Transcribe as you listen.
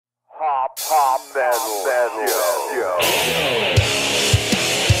Pop metal.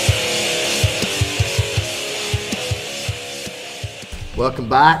 Welcome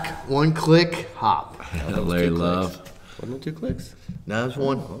back. One click, hop. Larry Love. Wasn't it 2 clicks? No, it's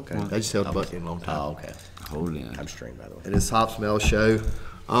one. Okay. I just held the button in a long time. Oh, okay. Hold in. I'm strained, by the way. It is Hop Smell Show.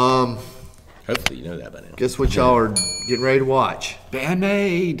 Hopefully you know that by now. Guess what y'all are getting ready to watch?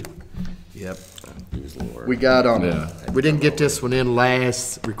 Maid. Yep. Use the Lord. We got Yeah. we didn't get this one in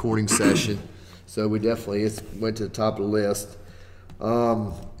last recording session, so we definitely went to the top of the list.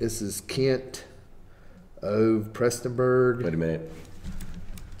 This is Kent O. Prestonberg. Wait a minute.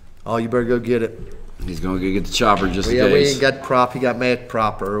 Oh, you better go get it. He's going to go get the chopper just in Yeah, we case. ain't got the prop. He got mad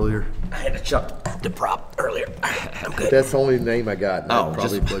prop earlier. I had to chuck the prop earlier. I'm good. That's the only name I got. And Oh, I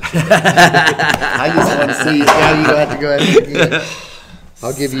probably just- butchered it. I just want to see it. Now you have to go ahead again.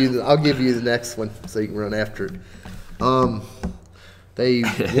 I'll give you the next one so you can run after it. They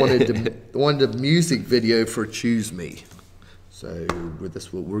wanted a music video for "Choose Me," so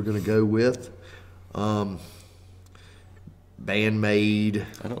that's what we're gonna go with. Band Maid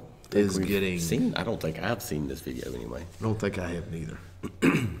I don't is think we've getting. seen. I don't think I've seen this video anyway. I don't think I have neither.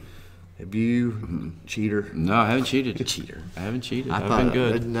 Have you, cheater? No, I haven't cheated. Cheater. I haven't cheated. I I've thought been I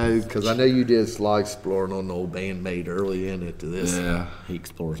good. didn't know because I know you did a lot exploring on the old Band Maid early into this. Yeah, He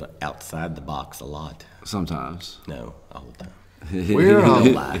explores outside the box a lot. sometimes. No, all the time. We're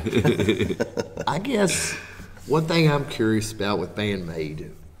I guess one thing I'm curious about with Band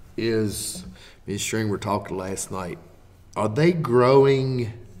Maid is me and String were talking last night. Are they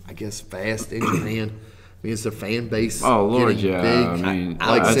growing? I guess fast in Japan. I mean, is the fan base Oh, Lord, getting yeah. big? I mean,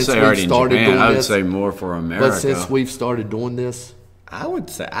 Like, I'd since say we've already in started Japan. doing I would this? say more for America. But since we've started doing this, I would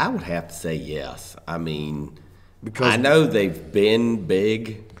have to say yes. I mean, because I know they've been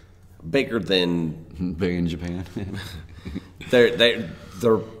bigger than Big in Japan. they're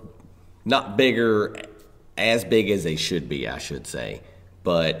not as big as they should be, I should say,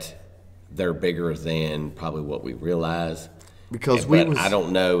 but they're bigger than probably what we realize. because But I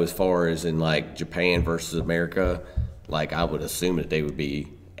don't know as far as in like Japan versus America. Like I would assume that they would be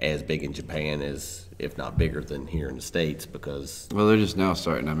as big in Japan as, if not bigger than here in the States, because Well, they're just now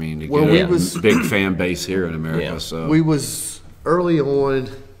starting. I mean, to Well, get we a was- big fan base here in America. Yeah. So we was early on.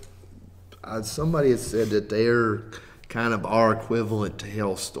 Somebody had said that they're kind of our equivalent to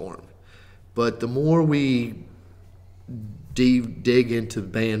Hellstorm, but the more we dig into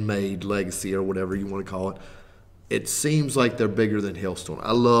Band Maid legacy or whatever you want to call it, it seems like they're bigger than Hellstorm.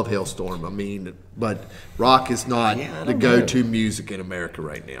 I love Hellstorm. I mean, but rock is not Yeah, I the don't go-to music in America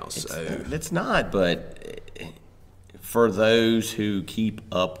right now. So it's not. But for those who keep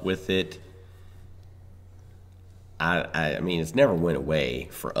up with it, I mean, it's never went away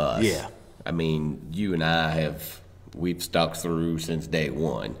for us. Yeah. I mean, you and I we've stuck through since day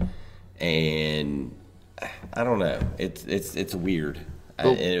one, and I don't know. It's weird.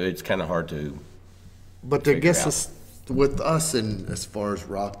 It's kind of hard to. But I figure guess out. it's, with us, and as far as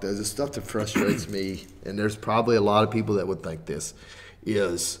rock does, the stuff that frustrates me, and there's probably a lot of people that would think this,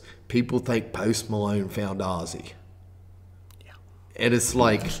 is people think Post Malone found Ozzy. Yeah. And it's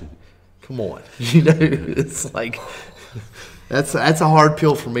like, come on. You know, it's like, that's a hard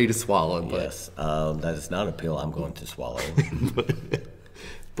pill for me to swallow. But, Yes, that is not a pill I'm going to swallow.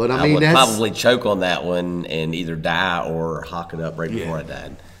 but I I mean, would that's probably choke on that one and either die or hawk it up right before I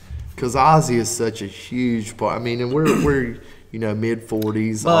died. because Ozzy is such a huge part. I mean, and we're mid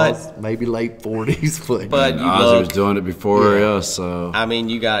 40s, But- maybe late 40s, But you Ozzy was look, doing it before Yeah. us. So I mean,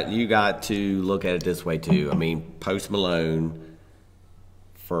 you got to look at it this way too. I mean, Post Malone,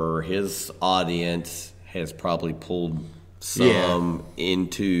 for his audience, has probably pulled some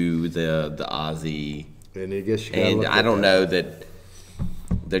into the Ozzy, and I guess you gotta and look I at don't that. know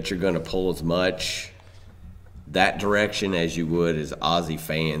that you're going to pull as much that direction as you would as Ozzy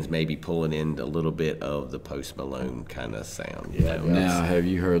fans, maybe pulling in a little bit of the Post Malone kind of sound. You know? now, have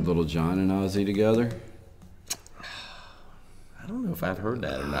you heard Little John and Ozzy together? I don't know if I've heard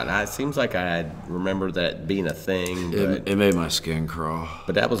that or not. It seems like I remember that being a thing, but, It made my skin crawl.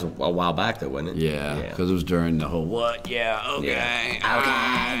 that was a while back, though, wasn't it? Yeah, because it was during the whole what? Yeah, okay,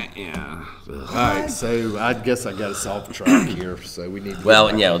 yeah. All right, so I guess I got us off track here. So we need. To Well, get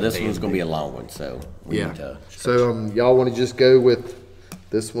and back yeah, on this the one's going to be a band. long one, so we Yeah. need to. So y'all want to just go with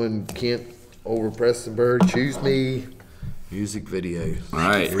this one, Kent over Prestonberg, Choose Me, music video. All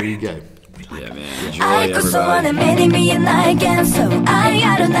right. Here you go. Yeah, man. Enjoy, 愛こそはね everybody. 目に見えない幻想愛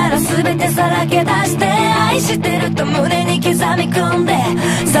あるなら全てさらけ出して愛してると胸に刻み込んで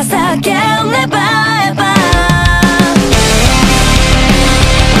捧げれば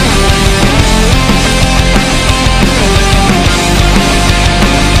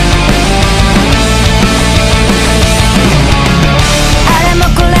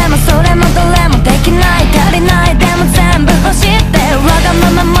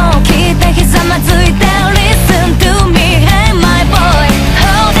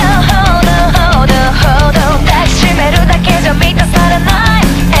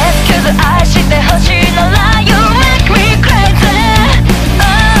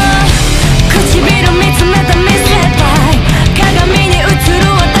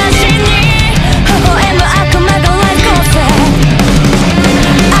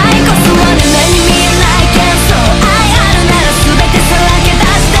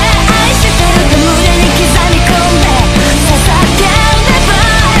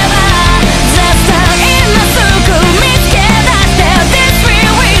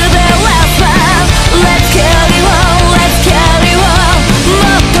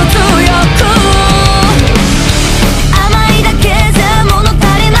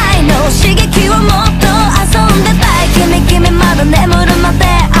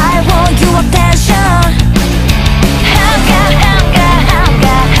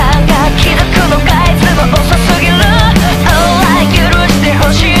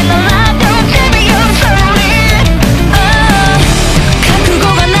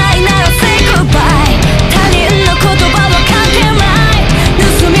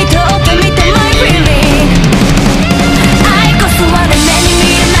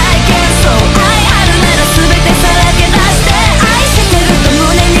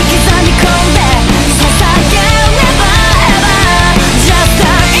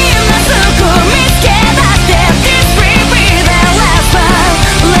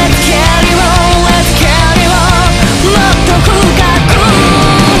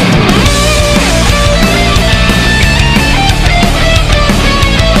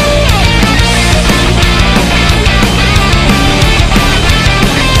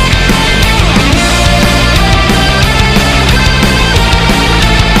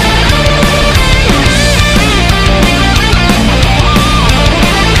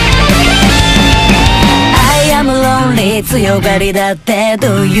強がりだって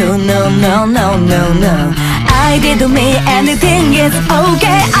Do you know, no, no, no, no I did me, anything is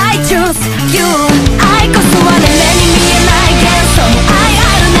okay I choose you 愛こそはね、目に見えない幻想愛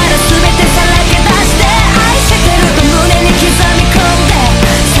あるなら全てさらけ出して愛してると胸に刻み込んで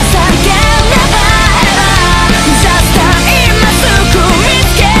捧げ Never ever Just time 今すぐ見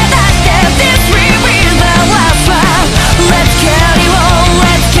つけ出して This will be the last one Let's carry on,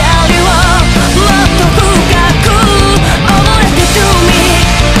 let's carry on もっと深く溺れて to me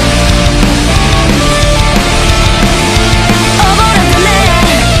溺れてね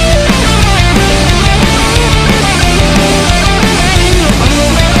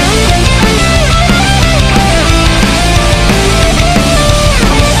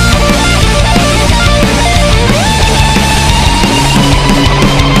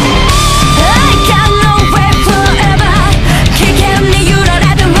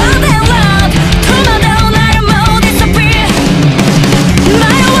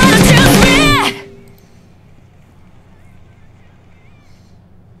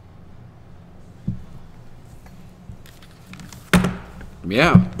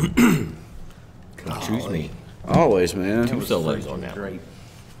Yeah. Choose me. Always, man. Two solos on that. Great.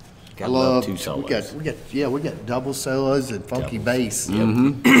 I I love two solos. we got double solos and funky bass.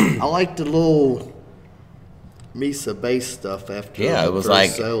 I like the little Misa bass stuff after Yeah, the it was first like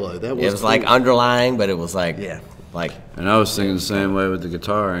solo. That it was cool. like underlying, but it was like like And I was thinking the same way with the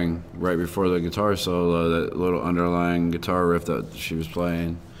guitaring right before the guitar solo, that little underlying guitar riff that she was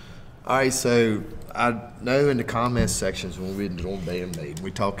playing. All right, so I know in the comments sections when we've been doing Band Maid,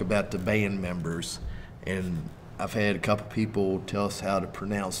 we talk about the band members, and I've had a couple people tell us how to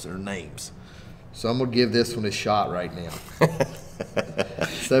pronounce their names. So I'm gonna give this one a shot right now.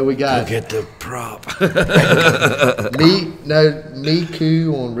 So we got Get the prop.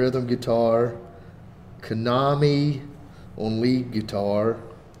 Miku on rhythm guitar, Konami on lead guitar,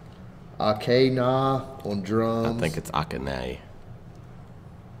 Akena on drums. I think it's Akane.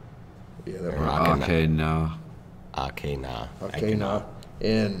 Yeah, that right. Okay, no. Akena.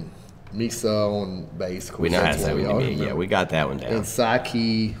 And Misa on bass. Of course, We know how to that's say what what all you mean. Yeah, remember. we got that one down. And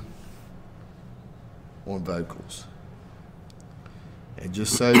Saki on vocals. And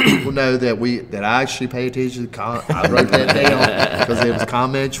just so people know that I actually pay attention to I wrote that down because it was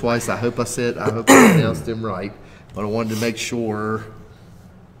commented twice. I hope I pronounced them right, but I wanted to make sure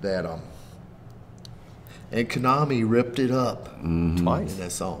that and Konami ripped it up Twice. in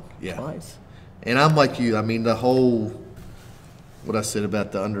that song. Yeah. Twice. And I'm like you. I mean, the whole what I said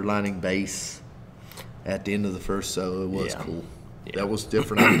about the underlining bass at the end of the first solo was Yeah. cool. Yeah. That was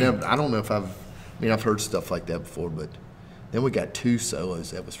different. I don't know if I've heard stuff like that before, but then we got two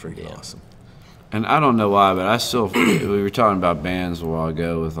solos. That was freaking awesome. And I don't know why, but I still, we were talking about bands a while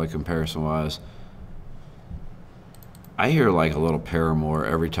ago with like comparison wise. I hear like a little Paramore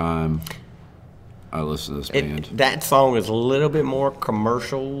every time I listen to this band. That song is a little bit more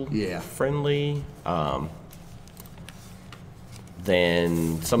commercial friendly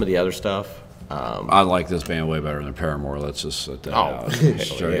than some of the other stuff. I like this band way better than Paramore. Let's just set that out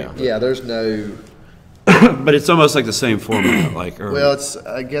straight. Yeah, there's no. But it's almost like the same format. Like, Well,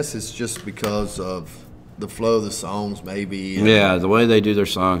 I guess it's just because of the flow of the songs, maybe. yeah, the way they do their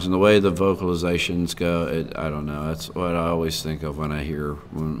songs and the way the vocalizations go. I don't know. That's what I always think of when I hear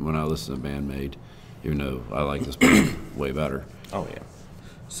when I listen to Band Maid. Even though I like this band way better. Oh yeah.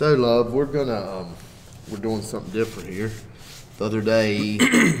 So, love, we're doing something different here. The other day,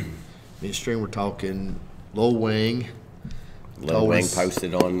 me and String were talking. Lil Wing. Lil Wing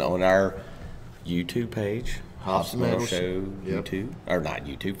posted on our YouTube page, Hops Metal Metal Show Yep. YouTube, or not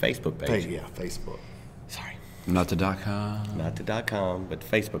YouTube, Facebook page. Yeah, Facebook. Sorry, Not the .com. not the .com, but the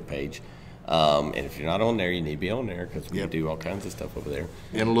Facebook page. And if you're not on there, you need to be on there because we do all kinds of stuff over there.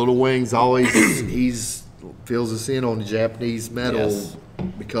 And Little Wing's always he's fills us in on the Japanese metal Yes.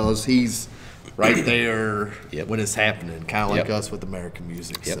 because he's right there Yep. when it's happening, kind of like Yep. us with American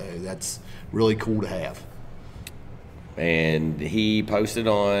music. Yep. So that's really cool to have. And he posted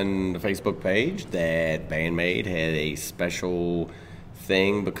on the Facebook page that Band Maid had a special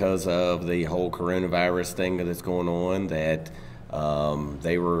thing because of the whole coronavirus thing that's going on, that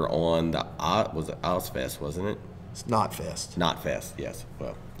they were on the was it Ozfest, wasn't it? It's not fest. Not Fest, yes.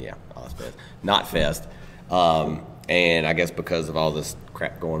 Well, yeah, Ozfest. Not Fest. And I guess because of all this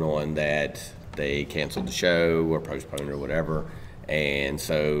crap going on that they canceled the show or postponed or whatever. And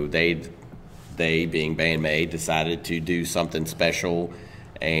so they being Band Maid, decided to do something special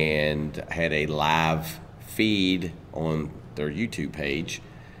and had a live feed on their YouTube page.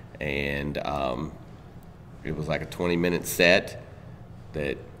 And it was like a 20-minute set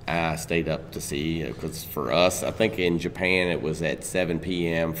that I stayed up to see, because for us, I think in Japan it was at 7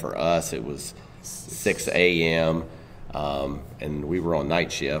 p.m. For us, it was 6 a.m. And we were on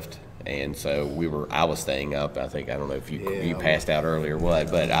night shift, and so I was staying up. I don't know if you passed out early or what,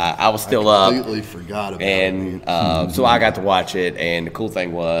 but I was still up. Completely forgot about and, it. So I got to watch it, and the cool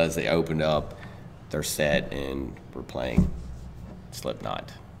thing was they opened up their set and were playing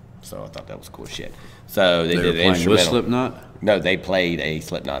Slipknot. So I thought that was cool shit. So they did an instrumental. With Slipknot? No, they played a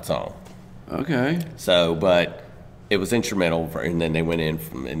Slipknot song. Okay. So, but it was instrumental, and then they went in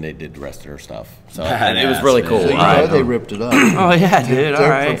and they did the rest of their stuff. So and it was really cool. So you know they ripped it up. Oh yeah, dude. All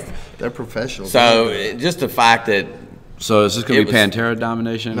right. They're professionals. So just the fact that. So is this gonna be Pantera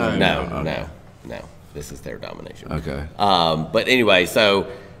Domination? No. This is their Domination. Okay. But anyway,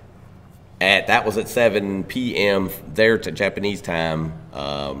 so that was at 7 p.m. their Japanese time,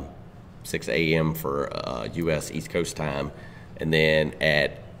 6 a.m. for U.S. East Coast time, and then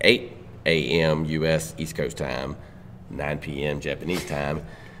at 8 a.m. U.S. East Coast time, 9 p.m. Japanese time,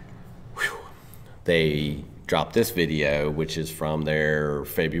 they dropped this video, which is from their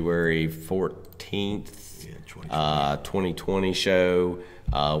February 14th, 2020 show,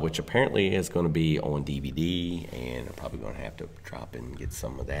 which apparently is going to be on DVD, and I'm probably going to have to drop and get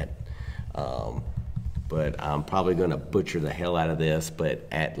some of that. But I'm probably going to butcher the hell out of this, but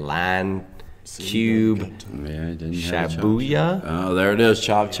at Line Cube Shibuya. Oh, there it is,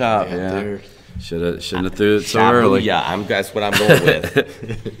 chop. Yeah. Shouldn't have threw it so early. Yeah, that's what I'm going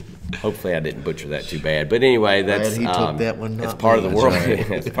with. Hopefully, I didn't butcher that too bad. But anyway, that's he took that one. It's part of the world.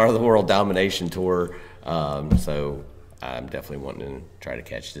 It's part of the World Domination tour. So I'm definitely wanting to try to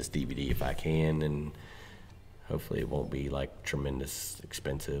catch this DVD if I can, and hopefully it won't be like tremendous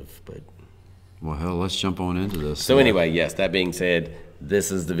expensive. But well, hell, let's jump on into this. So anyway, yes. That being said,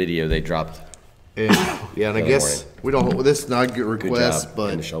 this is the video they dropped. And I guess we don't. This is not a good request, job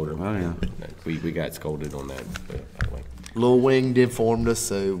but in the shoulder. Oh yeah. We got scolded on that, by the way. Lil Wing informed us,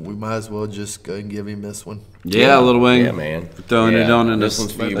 so we might as well just go and give him this one. Yeah, Little Wing. Yeah, man. Throwing it on in this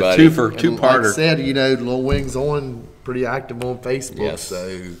one's for you, a buddy. two-parter. Like I said, Lil Wing's pretty active on Facebook, Yes.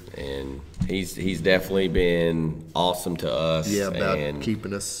 so and he's definitely been awesome to us. about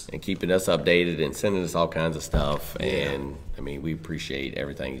keeping us updated and sending us all kinds of stuff. And I mean, we appreciate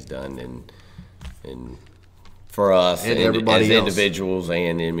everything he's done and for us and everybody as else. individuals.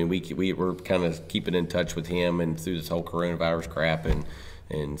 And I mean, we were kind of keeping in touch with him and through this whole coronavirus crap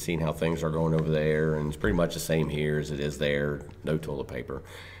and seeing how things are going over there. And it's pretty much the same here as it is there. No toilet paper.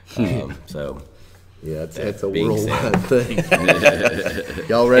 So. Yeah, that's a being worldwide thing.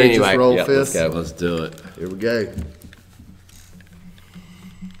 Y'all ready to just roll fist? Let's do it. Here we go.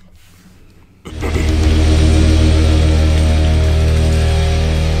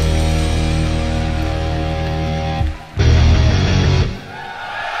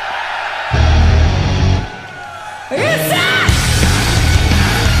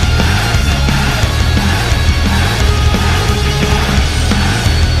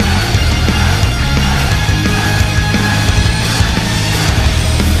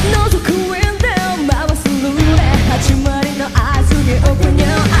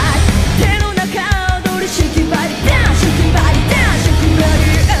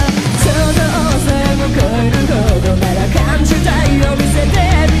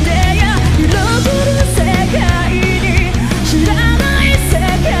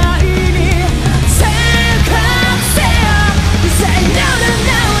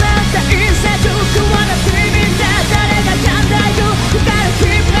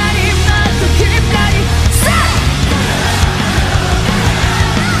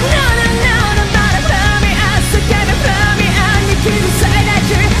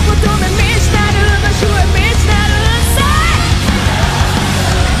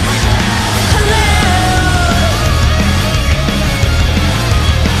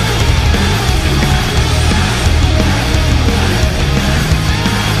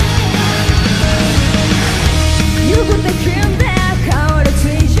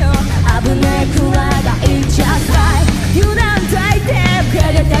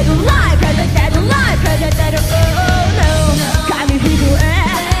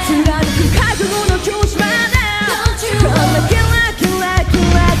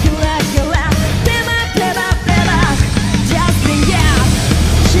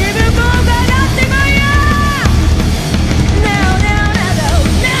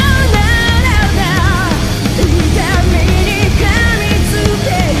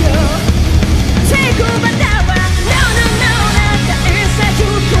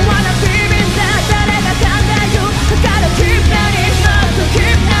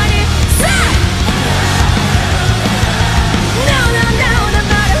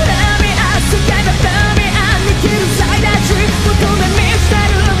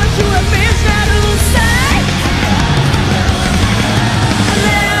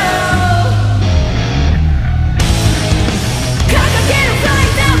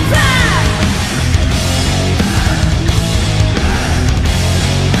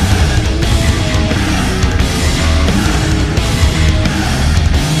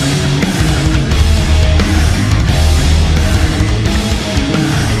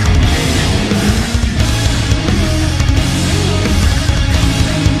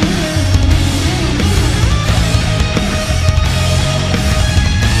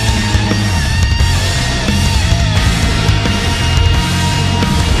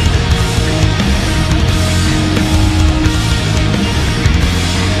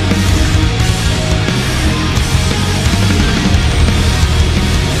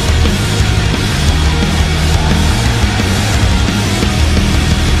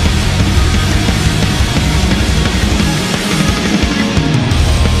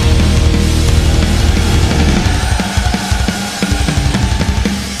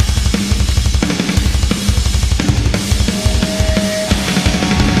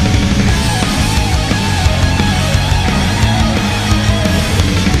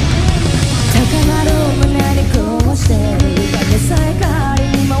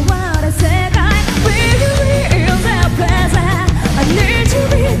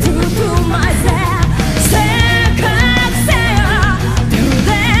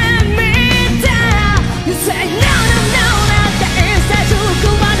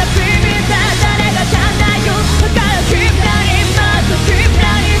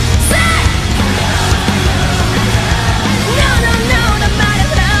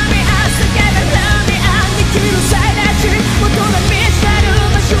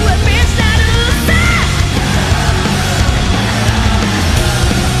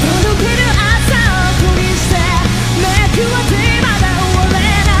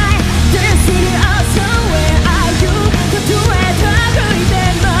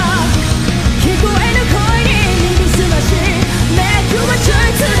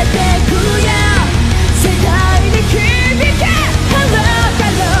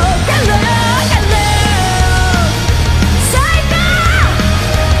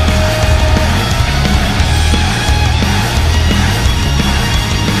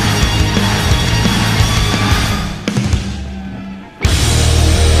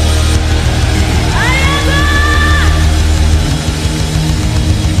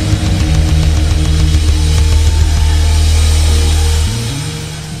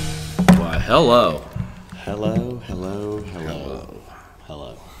 Hello. Hello, hello, hello,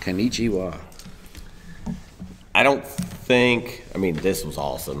 hello. Konnichiwa. I don't think, I mean, this was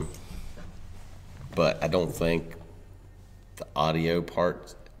awesome, but I don't think the audio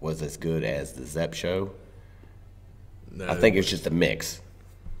part was as good as the Zepp show. No. I think it's just a mix,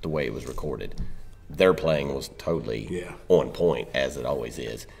 the way it was recorded. Their playing was totally Yeah. on point, as it always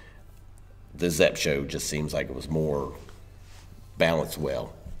is. The Zepp show just seems like it was more balanced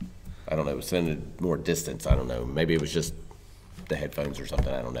well. I don't know, it sounded more distance, I don't know. Maybe it was just the headphones or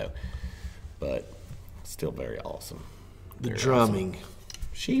something, I don't know. But still very awesome. The Very drumming. awesome.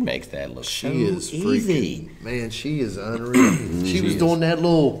 She makes that look so She is easy. freaking, man, she is unreal. She was doing that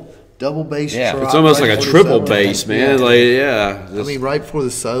little double bass Yeah. drop. It's almost right like a before the triple solo. bass, man. Yeah. Like, yeah. I mean, right before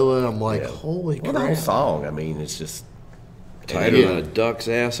the solo, I'm like, Yeah. holy Well, the whole crap. song, I mean, it's just tighter than a duck's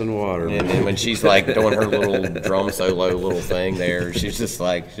ass in water. And then when she's like doing her little drum solo little thing there, she's just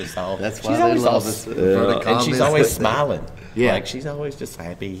like, just all. That's why she's they always love all, us. For the and she's comments always that- smiling. Yeah. like she's always just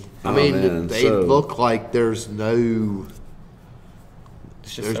happy. I mean, man, they so- look like there's no,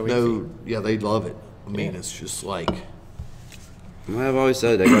 It's just there's so no, easy. yeah, they love it. I mean, Yeah. it's just like, I've always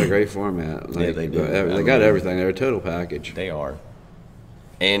said they got a great format. Like, they do. They got everything. They're a total package. They are,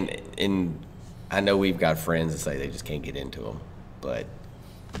 and I know we've got friends that say they just can't get into them, but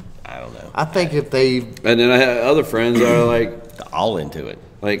I don't know. I think if they, And then I have other friends that are like, They're all into it.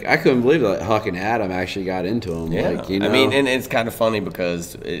 like I couldn't believe that Huck and Adam actually got into them. Yeah, Like, you know, I mean, and it's kind of funny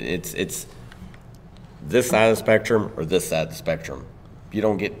because it's this side of the spectrum or this side of the spectrum. You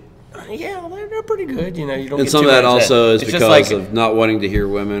don't get, yeah, they're pretty good. You know, you don't. and get some too of that much also is it's because just like, of not wanting to hear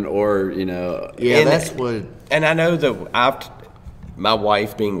women, or you know, yeah, And- that's what, And I know that my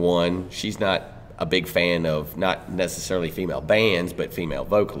wife being one, she's not a big fan of not necessarily female bands, but female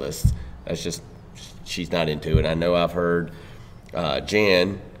vocalists. That's just, she's not into it. I know I've heard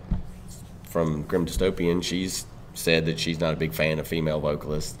Jen from Grim Dystopian, she's said that she's not a big fan of female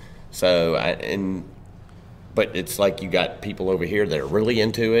vocalists. So, but it's like you got people over here that are really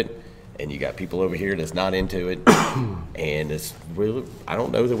into it, and you got people over here that's not into it. And it's really, I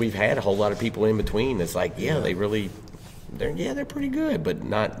don't know that we've had a whole lot of people in between that's like, yeah, they're pretty good, but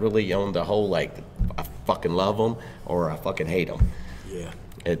not really on the whole, like, I fucking love them or I fucking hate them. yeah.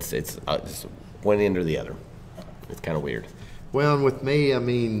 It's one end or the other. It's kind of weird. Well, and with me, I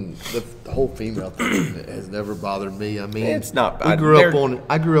mean, the whole female thing has never bothered me. I mean, It's not- I I grew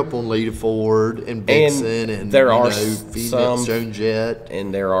up on Lita Ford and Vixen, and there you are know, some- female Joan Jett.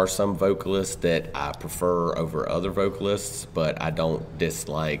 And there are some vocalists that I prefer over other vocalists, but I don't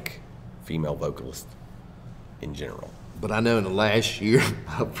dislike female vocalists in general. But I know in the last year,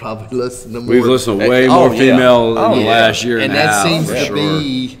 I've probably listened to more. we've listened to way Oh, more yeah. female Oh, in the yeah. last year and and a that half, seems for to sure.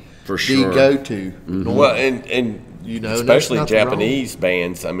 be For the sure. go-to. Well, and You know, there's especially nothing wrong. Japanese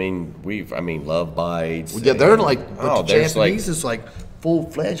bands. I mean, Love Bites. Yeah, they're and- like, but the there's Japanese is like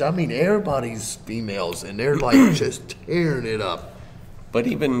full-fledged. I mean, everybody's females, and they're like just tearing it up. But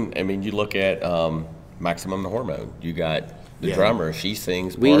even, I mean, you look at Maximum the Hormone. You got the Yeah. drummer. She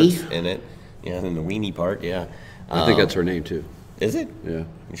sings Weenie. parts in it. Yeah, and the weenie part. Yeah. I think that's her name too. Is it? Yeah,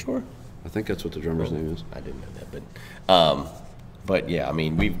 You sure? I think that's what the drummer's name is. I didn't know that, but yeah, I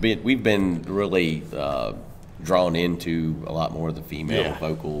mean, we've been really drawn into a lot more of the female Yeah.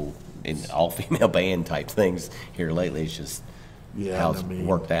 vocal and all female band type things here lately. It's just Yeah, how I it's mean-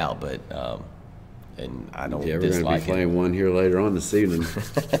 worked out, but and I don't Yeah, we're going to be dislike it. playing one here later on this evening.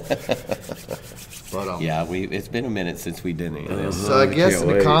 But Yeah, it's been a minute since we did any of this. So I guess can't in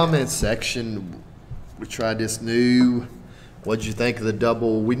the wait. comments section, we tried this new. What'd you think of the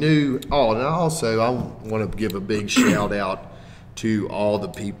double? We knew. Oh, and also I want to give a big shout out to all the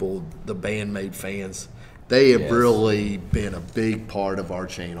people, the Bandmade fans. They have Yes. really been a big part of our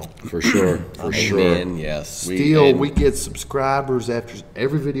channel. For sure, for sure. Amen, yes. Still, we get subscribers after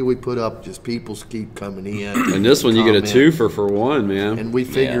every video we put up. Just people keep coming in. And this one, you get a comment. twofer for one, man. And we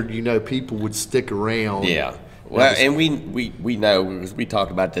figured, you know, people would stick around. Yeah. Well, and we know, because we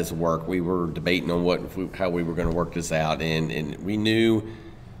talked about this at work. We were debating on how we were going to work this out, and we knew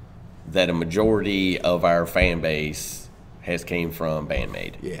that a majority of our fan base came from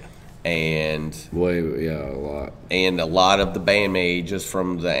Bandmade. Yeah. And A lot. a lot of the Bandmade, just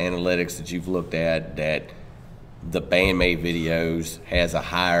from the analytics that you've looked at, that the Bandmade videos has a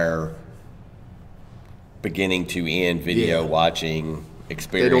higher beginning to end video Yeah. watching They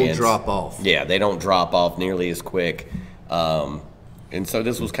experience. don't drop off. Yeah, they don't drop off nearly as quick. And so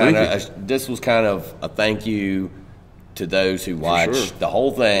this was kind of a thank you to those who watch sure. the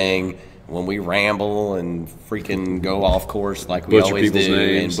whole thing when we ramble and freaking go off course like we Butcher always do people's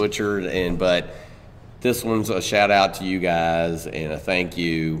names. and butcher but this one's a shout out to you guys and a thank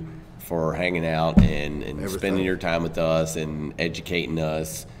you for hanging out and Everything. spending your time with us and educating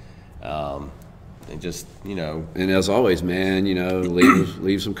us. And just, you know. And as always, man, you know,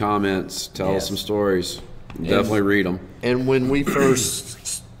 leave some comments, tell us some stories. Definitely read them. And when we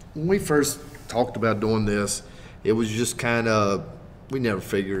first talked about doing this, it was just kind of, we never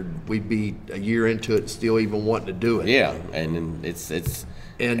figured we'd be a year into it, still even wanting to do it. Yeah, and it's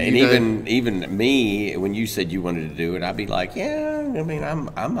And even me, when you said you wanted to do it, I'd be like, yeah, I mean,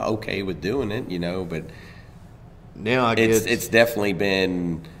 I'm okay with doing it, you know, but now I guess it's definitely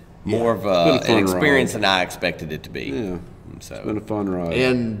been more of an experience than I expected it to be. Yeah, so it's been a fun ride.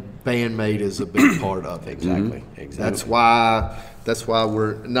 And Bandmate is a big part of it. Exactly. That's why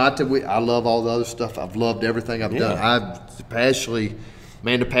we're not that we. I love all the other stuff. I've loved everything I've done. I've passionately,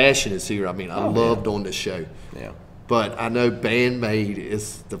 man, the passion is here. I mean, I love doing this show. Yeah. But I know Bandmate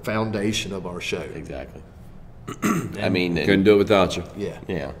is the foundation of our show. Exactly. I mean, Couldn't do it without you. Yeah.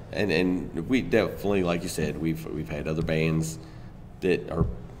 yeah, and we definitely, like you said, we've had other bands that are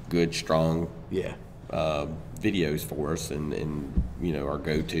good, strong Yeah. videos for us, and you know, our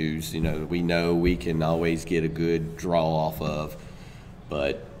go-tos. You know we can always get a good draw off of,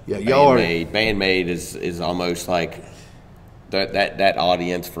 but Yeah, y'all Bandmate is almost like that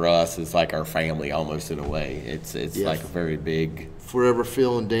audience for us is like our family almost in a way. It's like a very big. Forever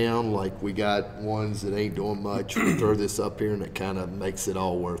feeling down, like we got ones that ain't doing much. We throw this up here, and it kind of makes it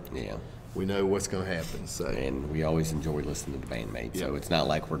all worth it. Yeah. We know what's going to happen. So And we always enjoy listening to the Bandmate, so it's not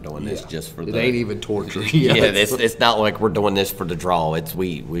like we're doing this just for it the. ain't even torture. It's not like we're doing this for the draw. It's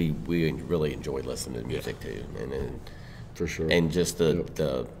we really enjoy listening to music too, and For sure. and just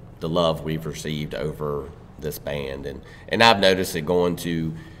the love we've received over this band, and I've noticed it going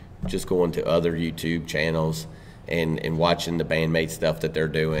to other YouTube channels and watching the Bandmate stuff that they're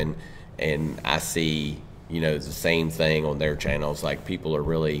doing, and I see, you know, the same thing on their channels. Like people are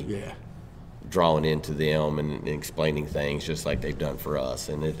really drawing into them and explaining things just like they've done for us,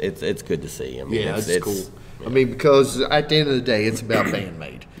 and it's good to see. I mean, it's cool. I mean, because at the end of the day, it's about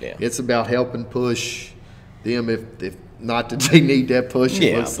Bandmate. Yeah. It's about helping push them if not that they need that push.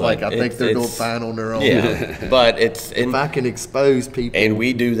 It looks like I think they're doing fine on their own. Yeah, but if I can expose people. And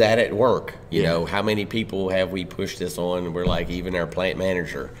we do that at work. You know, how many people have we pushed this on? And we're like, even our plant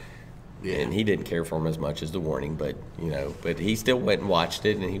manager. Yeah. And he didn't care for them as much as the warning, but but he still went and watched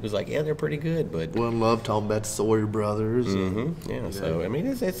it, and he was like, "Yeah, they're pretty good." But one love talking about the Sawyer brothers. Yeah, so I mean,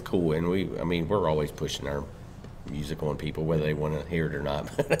 it's cool, and we're always pushing our music on people whether they want to hear it or not.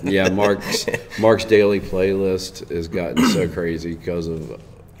 Yeah, Mark's daily playlist has gotten so crazy because of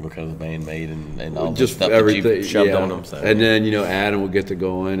Bandmate and all just the stuff everything that you've shoved on them. So. And then Adam will get to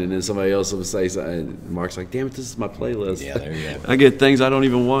going, and then somebody else will say something. And Mark's like, "Damn it, this is my playlist." Yeah, there you go. I get things I don't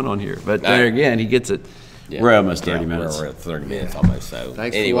even want on here, but there again, he gets it. Yeah. We're almost 30 minutes. We're at 30 minutes almost. So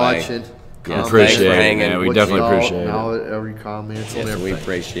Thanks anyway, for watching. Yeah, appreciate it, hanging. man. We What definitely y'all- appreciate and all, it. every comments on Yes, everything. we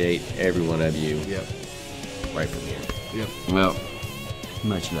appreciate every one of you Yep. right from here. Yep. Well,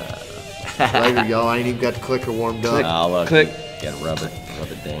 much love. Later, y'all. I ain't even got the clicker warmed up. I'll Click. gotta rub it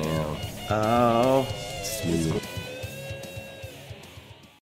down. Oh. Smooth.